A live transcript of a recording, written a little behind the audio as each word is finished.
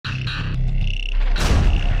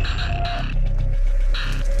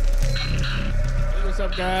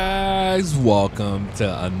up, guys? Welcome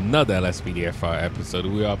to another Lspdfr episode.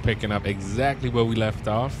 We are picking up exactly where we left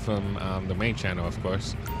off from the main channel, of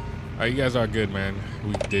course. You guys are good, man.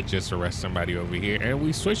 We did just arrest somebody over here, and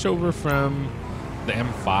we switched over from the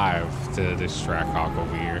M5 to this Trackhawk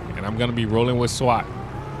over here, and I'm gonna be rolling with SWAT.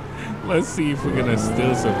 Let's see if we're gonna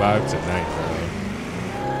still survive tonight, bro.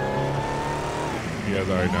 You guys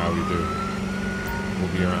already know how we do.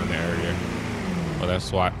 We'll be around the area. Oh, that's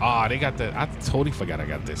SWAT. Oh, they got the. I totally forgot I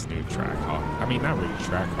got this new Trackhawk. I mean, not really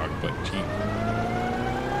Trackhawk, but Jeep.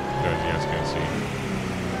 As you guys can see.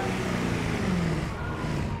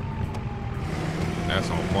 That's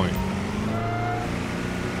on point.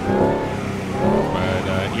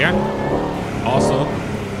 But yeah, also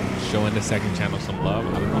showing the second channel some love.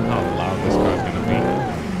 I don't know how loud this car is gonna be.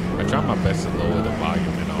 I tried my best to lower the volume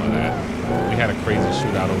and all that. We had a crazy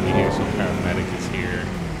shootout over here, so paramedic is here,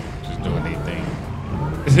 just doing their thing.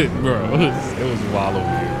 Bro, it was wild over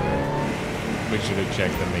here, man. Make sure to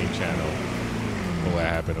check the main channel for what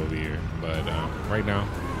happened over here. But right now,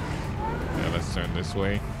 yeah, let's turn this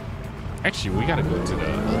way. Actually, we gotta go to the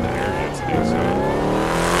other area today, so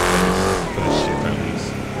for the ship at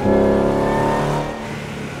least.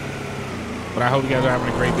 But I hope you guys are having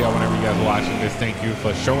a great day whenever you guys are watching this. Thank you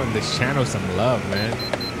for showing this channel some love, man.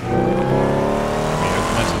 I mean, as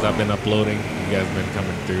much as I've been uploading, you guys have been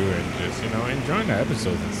coming through and just, you know, enjoying the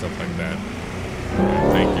episodes and stuff like that.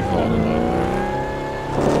 And thank you for all the love, man.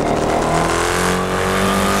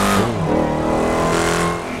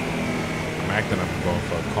 I'm acting like I'm going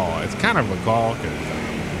for a call. It's kind of a call because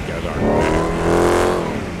you guys aren't there.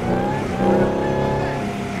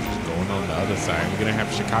 Just going on the other side. We're going to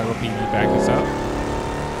have Chicago PD back us up.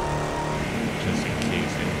 Just in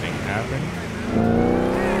case anything happened.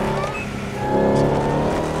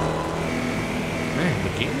 Man,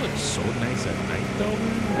 the game looks so nice at night though.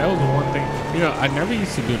 That was the one thing. You know, I never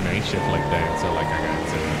used to do night shift like that until like I got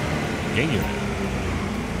to game unit.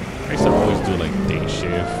 I used to always do like day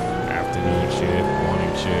shift, afternoon shift,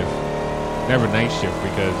 morning shift. Never night shift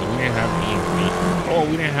because we didn't have EMV. Oh,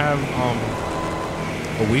 we didn't have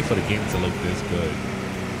a way for the game to look this good.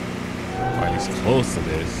 Or at least close to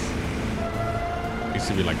this. It used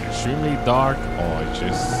to be like extremely dark or it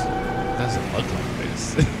just doesn't look like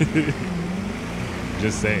this.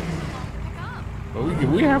 Just saying. But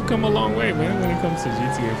we have come a long way, man, when it comes to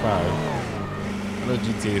GTA 5. I know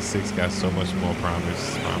GTA 6 got so much more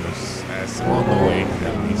promise. Promise that's on the way,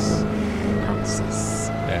 at least. Promises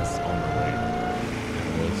that's on the way.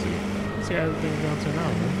 And we'll see. See how everything's gonna turn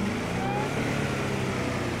out, man.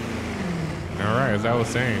 Alright, as I was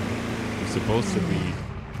saying, we're supposed to be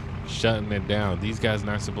shutting it down. These guys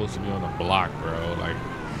not supposed to be on the block, bro. Like,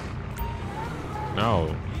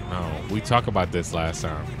 no. We talked about this last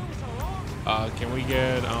time. Can we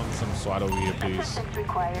get some SWAT over here, please?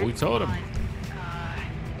 We told them.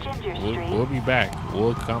 We'll be back.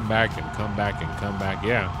 We'll come back and come back and come back.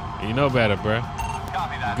 Yeah, you know better, bro.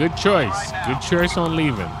 Good choice. Good choice on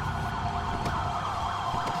leaving.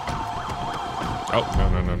 Oh,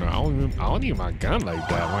 no. I don't need my gun like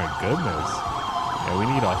that. My goodness. Yeah, we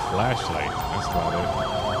need our flashlight. That's about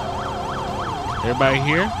it. Everybody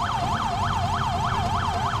here?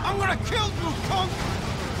 I'm gonna kill you, punk!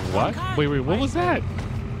 What? Wait, what was that?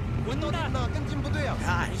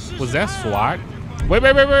 Was that SWAT? Wait,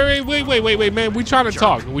 man. We trying to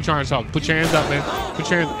talk. Put your hands up, man. Put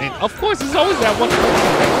your hands. And of course, it's always that one.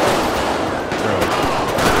 Bro.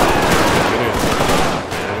 It is.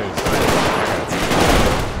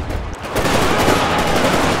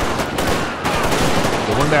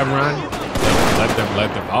 The one that run, let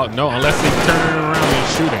them. Oh no, unless they turn it around and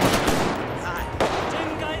shooting.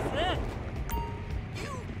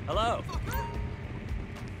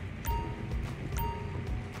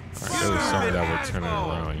 That we're turning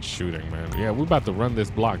around and shooting, man. Yeah, we're about to run this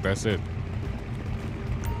block. That's it.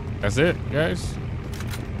 That's it, guys.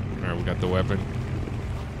 All right, we got the weapon.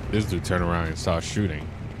 This dude turn around and start shooting.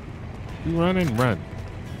 You run and run.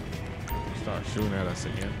 Start shooting at us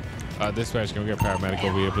again. Dispatch, can we get paramedic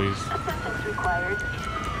over here, please? Assistance required.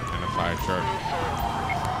 And a fire truck.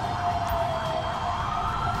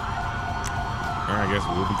 All right, I guess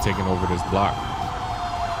we'll be taking over this block.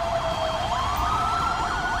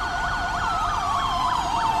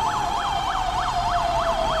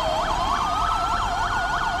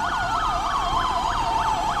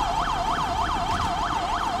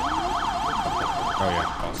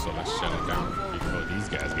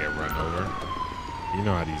 You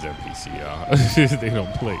know how these NPC are. They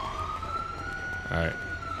don't play. All right.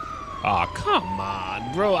 Oh, come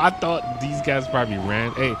on, bro. I thought these guys probably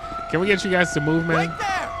ran. Hey, can we get you guys to move, man? Right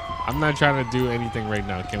there! I'm not trying to do anything right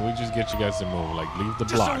now. Can we just get you guys to move? Like, leave the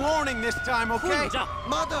block. Just a warning this time, okay?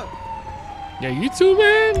 Mother! Yeah, you too,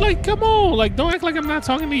 man. Like, come on. Like, don't act like I'm not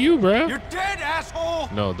talking to you, bro. You're dead, asshole!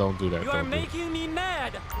 No, don't do that. You are making me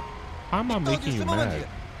mad. How am I making you mad?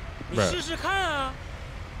 Bro,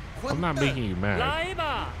 I'm not making you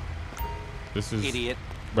mad. This is... Idiot.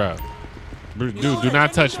 Bro. Dude, do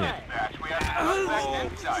not touch me.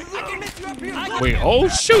 Wait, oh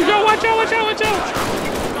shoot, yo, watch out, watch out, watch out.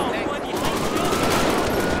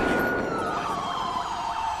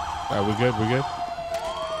 Alright, we good, we good?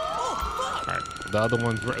 Alright, the other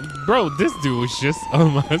one's... Bro, this dude was just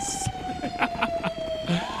on us.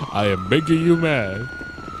 I am making you mad.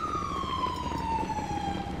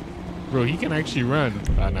 Bro, he can actually run.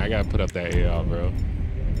 And I gotta put up that AR, bro.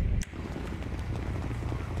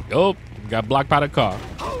 Oh, got blocked by the car.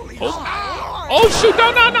 Oh shoot,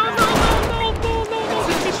 no.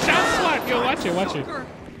 This is shot swat. Yo, watch it.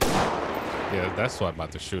 Yeah, that's what I'm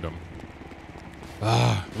about to shoot him.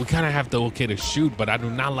 We kind of have to okay to shoot, but I do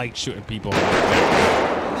not like shooting people like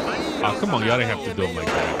that. Oh, come on, y'all didn't have to do him like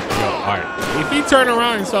that. Yo, all right. If he turn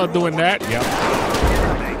around and start doing that, yep.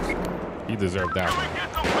 He deserved that one.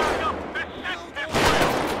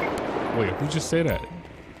 Wait, who just said that?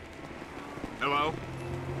 Hello?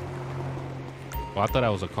 Well, I thought that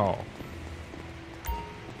was a call.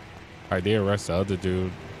 All right, they arrest the other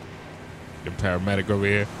dude. The paramedic over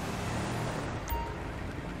here.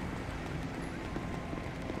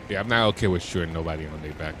 Yeah, I'm not okay with shooting nobody on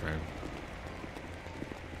their back, man.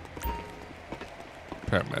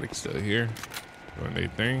 Paramedic's still here, doing their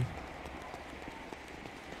thing.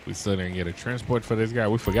 We still didn't get a transport for this guy.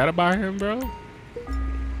 We forgot about him, bro.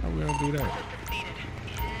 How we gonna do that?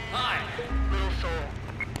 Hi, little soul.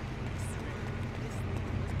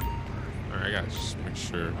 All right, I gotta just make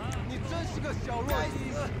sure.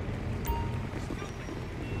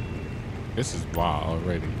 This is wild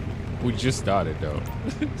already. We just started though.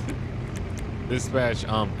 Dispatch.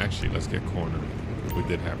 Actually, let's get cornered. We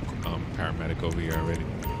did have paramedic over here already.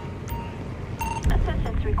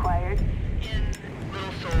 Assistance required in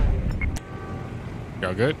Little Soul.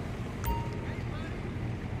 Y'all good?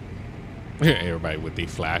 Everybody with the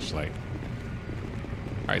flashlight.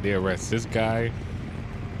 All right, they arrest this guy.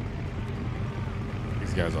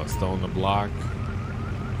 These guys are still on the block.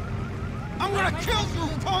 I'm gonna kill you,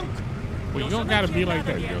 punk! Well, you don't gotta be like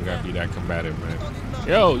that. You don't gotta be that combative, man.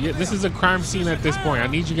 Yo, yeah, this is a crime scene at this point. I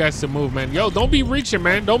need you guys to move, man. Yo, don't be reaching,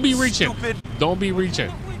 man. Don't be reaching. Don't be reaching.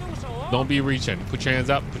 Don't be reaching. Put your hands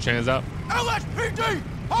up. Put your hands up. LSPD!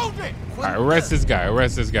 Hold it! All right, arrest this guy.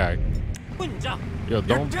 Arrest this guy. Yo, You're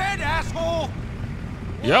don't. dead, asshole!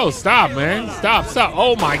 Yo, stop, man. Stop.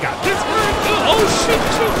 Oh my God. This guy. Oh shit.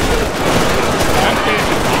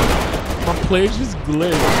 My play just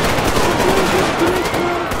glitched.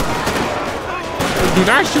 Do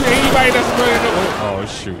not shoot anybody that's running. Oh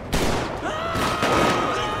shoot.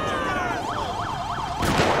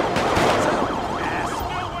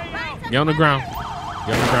 Get on the ground.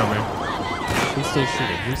 Get on the ground, man. Who's still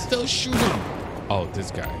shooting? Who's still shooting? Oh,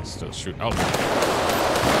 this guy is still shooting. Oh.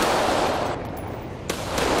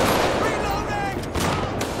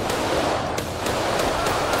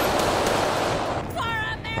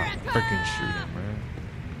 Freaking shooting, man.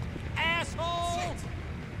 Asshole!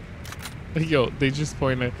 Yo, they just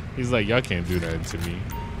pointed. He's like, y'all can't do that to me.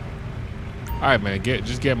 All right, man.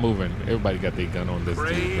 Just get moving. Everybody got their gun on this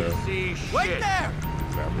dude, bro. Wait there!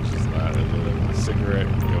 Just a little cigarette.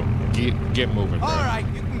 Yo, get moving, bro. All right,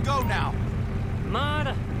 you can go now.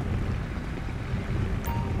 Mad.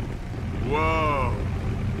 Whoa.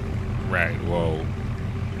 Right. Whoa.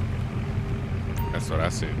 That's what I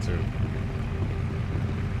said too.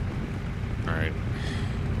 All right,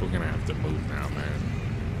 we're gonna have to move now, man.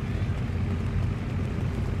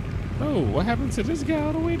 Oh, what happened to this guy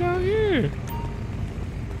all the way down here?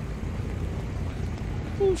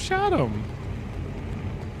 Who shot him?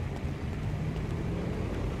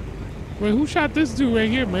 Wait, who shot this dude right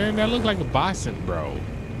here, man? That looked like a bystander, bro.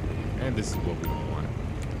 And this is what we want.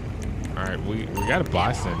 All right, we got a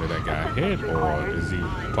bystander that got hit, or is he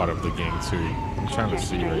part of the gang too? I'm trying to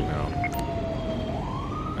see right now.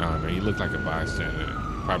 I don't know, he looked like a bystander.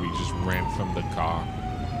 Probably just ran from the car.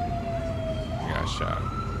 He got shot.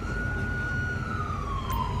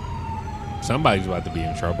 Somebody's about to be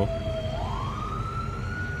in trouble.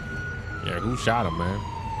 Yeah, who shot him, man?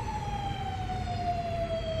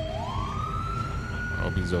 I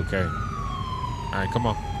hope he's okay. All right, come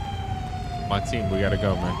on. My team, we gotta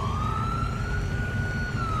go, man.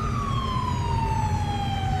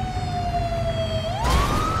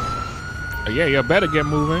 Yeah, you better get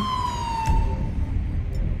moving.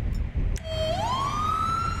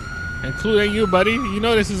 Including you, buddy. You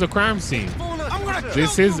know this is a crime scene. I'm gonna kill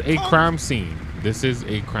This is you, a punk. crime scene. This is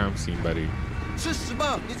a crime scene, buddy. 吃屎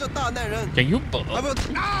吧，你这大男人！ Can you?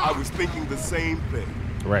 I was thinking the same thing.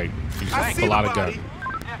 Right. You I just see pull out the a gun. body.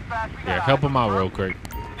 Yeah, help him out real quick.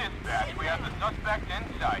 Dispatch, we have the suspect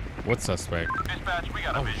inside. What suspect? Dispatch, we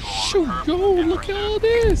got a visual on Shoot, curb. yo, look at all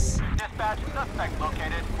this. Dispatch, suspect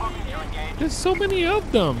located. Moving to engage. There's so many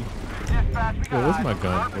of them. Dispatch, we Yo, got where's eyes my on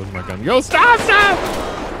gun? curb. Where's my gun? Yo, stop, stop!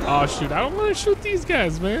 Oh, shoot. I don't want to shoot these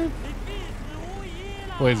guys, man.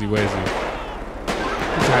 Where is he? Where is he?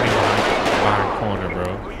 He's hiding behind corner, bro.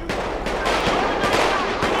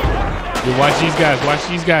 Yo, watch these guys. Watch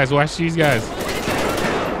these guys. Watch these guys.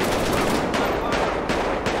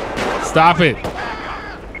 Stop it. Yo,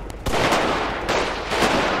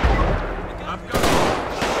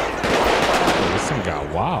 this thing got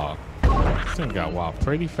wild. This thing got wild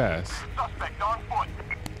pretty fast. Suspect on foot.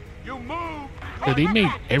 You move. Dude, they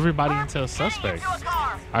made everybody into a suspect.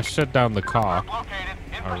 I shut down the car Located.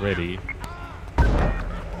 In already.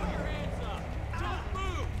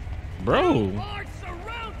 Bro.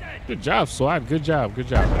 Good job, SWAT. Good job. Good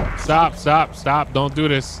job. Stop, stop, stop. Don't do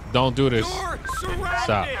this. Don't do this. You're surrounded.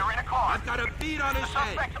 Stop. They're in a car. I've got a beat on his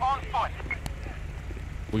head. Suspect on foot.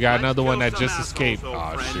 We got another one that kill just some escaped. assholes,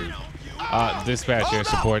 Oh, old shoot. friend. Dispatch, air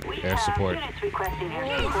support. Air support. Units requesting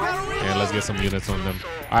air support. And let's get some units on them.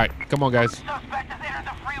 All right, come on, guys. Suspect has entered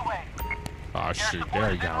the freeway. Oh, shoot.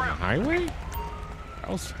 There he got on the highway? That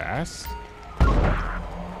was fast.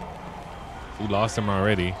 We lost him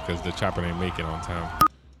already because the chopper didn't make it on time.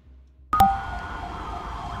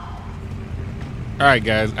 All right,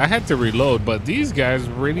 guys. I had to reload, but these guys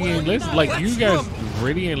really ain't listening. Like, you guys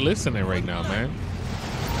really ain't listening right now, man.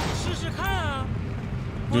 试试看啊，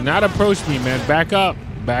 Do not approach me, man. Back up.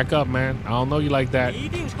 Back up, man. I don't know you like that. 一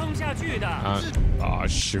定撑下去的。 Oh,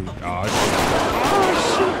 shoot. Oh,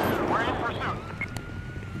 We're in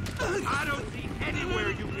pursuit. I don't see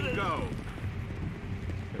anywhere you can go.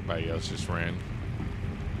 everybody else just ran.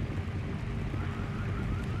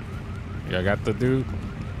 Y'all got the dude?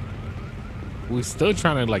 We're still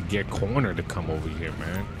trying to, like, get corner to come over here,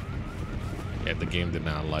 man. Yeah, the game did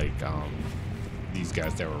not like these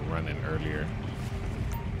guys that were running earlier.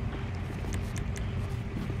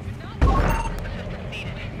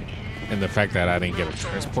 And the fact that I didn't get a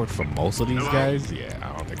transport for most of these guys, yeah,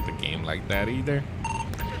 I don't think the game liked that either.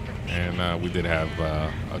 And we did have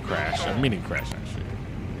a crash, a mini crash actually.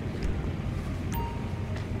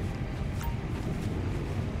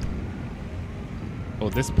 Oh,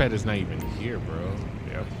 this pet is not even here, bro.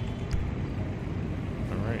 Yep.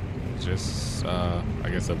 All right, just I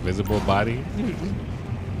guess a visible body.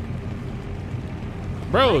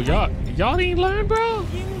 Bro, y'all didn't learn, bro.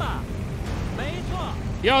 鹰吧，没错。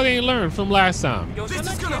 Y'all didn't learn from last time. 有什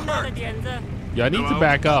么天大的点子？ Y'all need to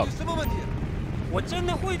back up. 什么问题？我真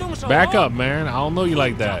的会动手。 Back up, man. I don't know you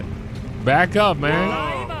like that. Back up, man.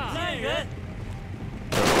 来吧，烂人。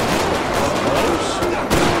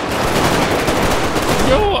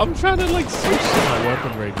 Yo, I'm trying to like switch to my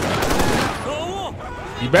weapon right now. 可恶！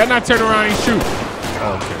 You better not turn around and shoot.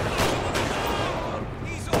 Oh, okay.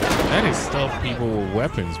 That is stuff people with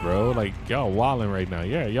weapons, bro. Like, y'all wilding right now.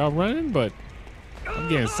 Yeah, y'all running, but I'm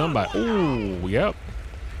getting somebody. Ooh, yep.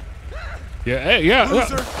 Yeah, hey, yeah.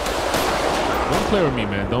 Don't play with me,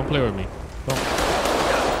 man. Don't play with me. Don't.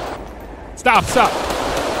 Stop, stop.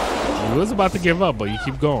 You was about to give up, but you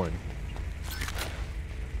keep going.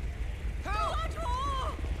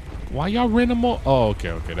 Why y'all ran them all? Oh,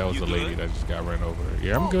 okay, okay. That was the lady that just got ran over.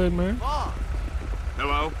 Yeah, I'm good, man. Hello?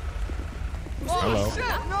 Hello. Oh, shit,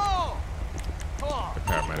 no! The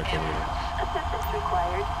paramedic over here. Assistance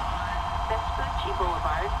required. Vespucci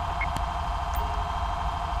Boulevard.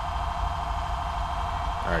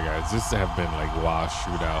 All right, guys. This have been like wild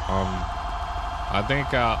shootout. I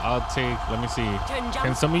think I'll take. Let me see.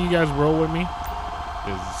 Can some of you guys roll with me?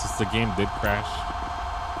 Since the game did crash.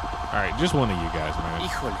 All right, just one of you guys, man.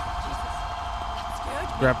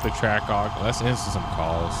 Grab the track hog. Let's answer some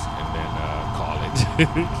calls and then call it.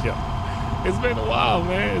 Yeah. It's been a while,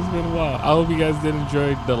 man. It's been a while. I hope you guys did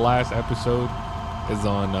enjoy the last episode. It's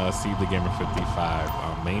on Steve the Gamer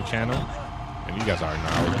 55 main channel. And you guys already know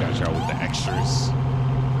I always got y'all with the extras.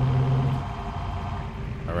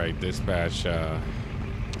 All right, dispatch.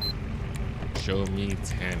 Show me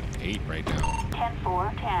 10-8 right now.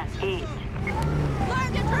 10-4, 10-8.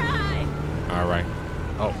 All right.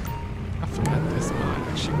 Oh, I forgot this mod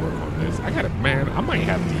actually work on this. I gotta, man, I might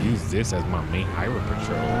have to use this as my main highway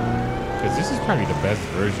patrol. Because this is probably the best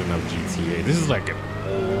version of GTA. This is like an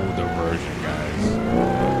older version, guys.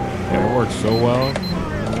 And it works so well.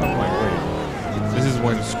 I'm like, wait. This is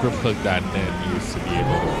when scripthook.net used to be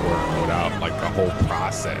able to work without like the whole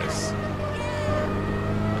process.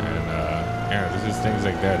 And yeah, this is things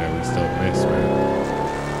like that we still miss, man.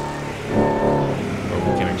 Where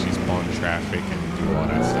we can actually spawn traffic and do all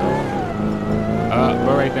that stuff.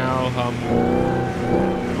 But right now,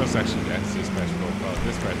 let's actually that's dispatch profile.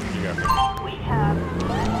 Dispatch, you got me. We have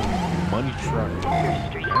Money truck. Center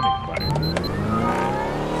Street. What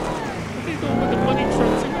are you doing with the money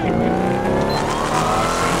trucks anyway?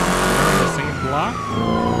 The same block?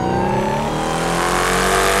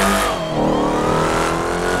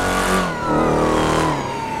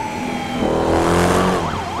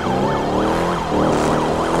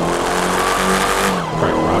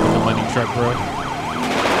 Right, robbing the money truck, bro.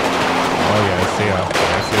 Oh yeah, I see ya.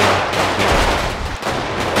 I see ya.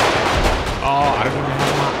 Oh, I don't even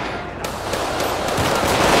have my...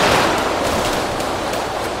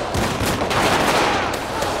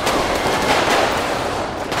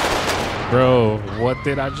 Bro, what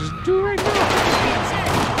did I just do right now?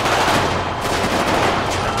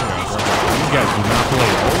 These guys do not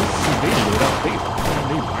play. Oh, see, they lit up. They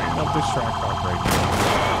lighting up this track off right now.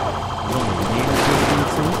 You know what we need to do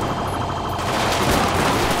too?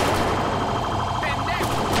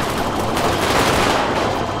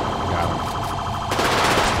 Got him.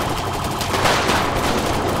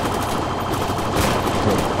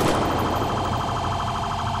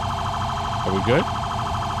 Are we good?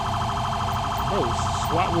 Oh,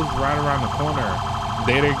 SWAT was right around the corner.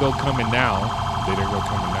 There they go coming down. There they go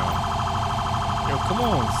coming down. Yo, come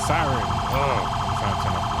on, siren. Oh, I'm trying to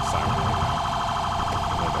turn off the siren right now.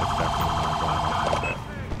 You know, that's definitely not going off like that.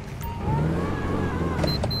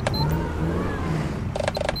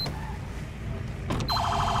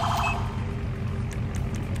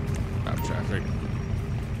 Stop traffic.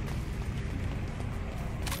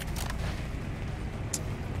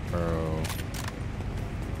 Bro.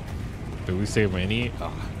 Did we save any?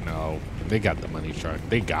 Oh, no. They got the money truck.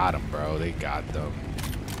 They got them, bro. They got them.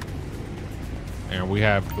 And we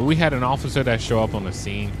had an officer that show up on the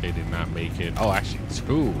scene. They did not make it. Oh, actually,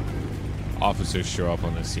 2 officers show up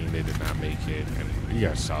on the scene. They did not make it. And you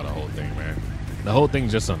guys saw the whole thing, man. The whole thing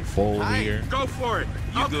just unfolded here. Go for it.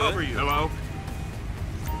 I'll cover you. Hello?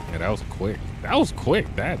 Yeah, that was quick. That was quick.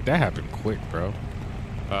 That happened quick, bro.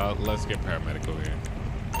 Let's get paramedic over here.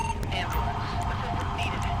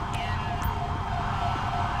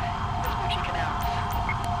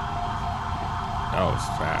 That was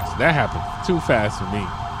fast. That happened too fast for me.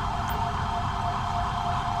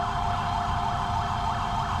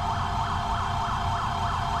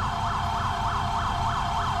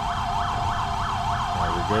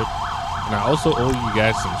 Alright, we're good. And I also owe you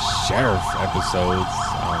guys some sheriff episodes,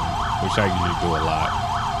 which I usually do a lot.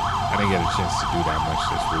 I didn't get a chance to do that much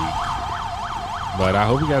this week. But I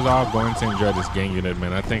hope you guys are all going to enjoy this gang unit,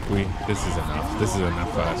 man. I think this is enough. This is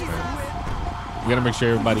enough for us, man. We gotta make sure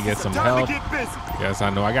everybody gets some help. Yes, I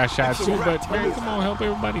know I got shot too, but man, come on, help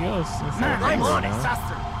everybody else. I'm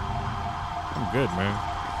good, man.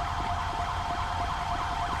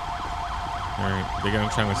 All right, they're gonna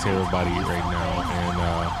try to save everybody right now, and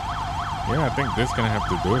yeah, I think this is gonna have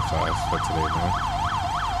to do it for us for today, man.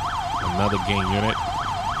 Another gang unit.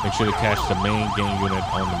 Make sure to catch the main gang unit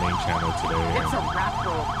on the main channel today. It's a wrap,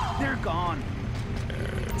 bro. They're gone.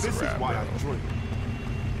 Yeah, it's This a wrap, is why I bro. drink.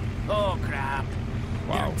 Oh crap.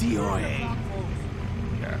 Wow. DOA.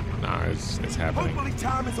 Yeah, nah, it's happening. Hopefully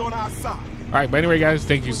time is on our side. All right, but anyway, guys,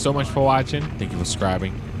 thank you so much for watching. Thank you for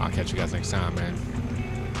subscribing. I'll catch you guys next time, man.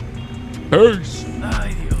 Peace.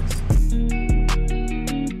 Adios.